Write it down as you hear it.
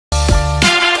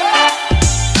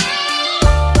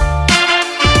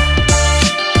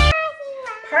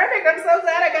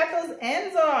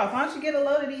off. Why don't you get a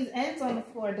load of these ends on the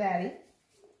floor, Daddy?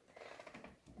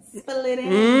 Split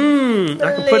ends.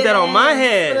 I can put that on my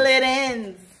head. Split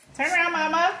ends. Turn around,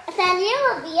 Mama. Then you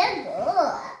will be a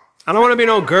girl. I don't want to be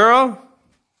no girl.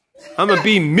 I'm going to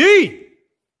be me.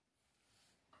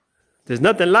 There's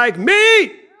nothing like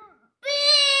me.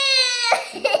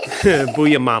 Boo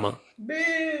your mama.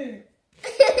 Boo.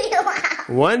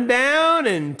 1 down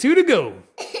and 2 to go.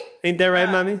 Ain't that right,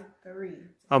 Mommy? 3.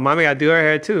 Oh, Mommy got to do her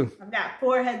hair too. I've got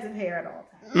 4 heads of hair at all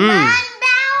times.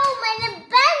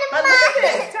 But look at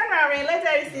this. Turn around, Rain. Let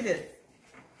Daddy see this.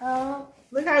 Oh.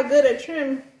 Look how good a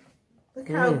trim. Look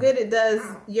how good it does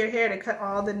your hair to cut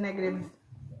all the negative,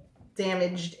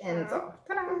 damaged ends off.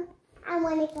 Ta-da. I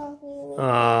want to go.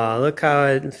 Aw, look how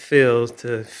it feels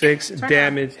to fix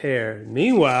damaged hair.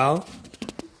 Meanwhile,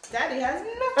 Daddy has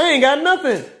nothing. I ain't got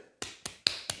nothing.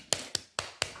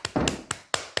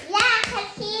 Yeah,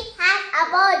 because he has a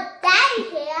bald daddy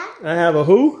hair. I have a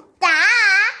who?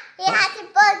 He has a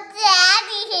bald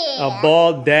daddy hair. A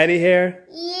bald daddy hair?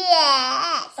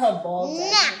 Yes. A bald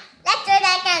daddy. No. That's what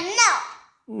I can know.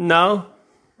 No.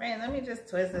 Rain, let me just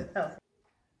twist it. Oh.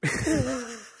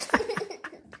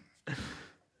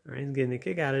 Rain's getting a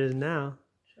kick out of this now.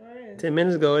 Sure is. 10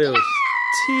 minutes ago, it was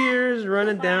tears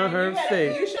running down her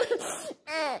face.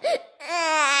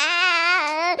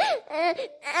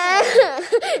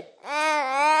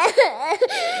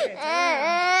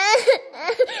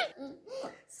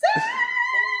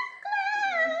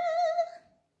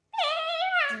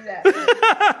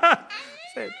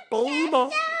 Say, Bulma.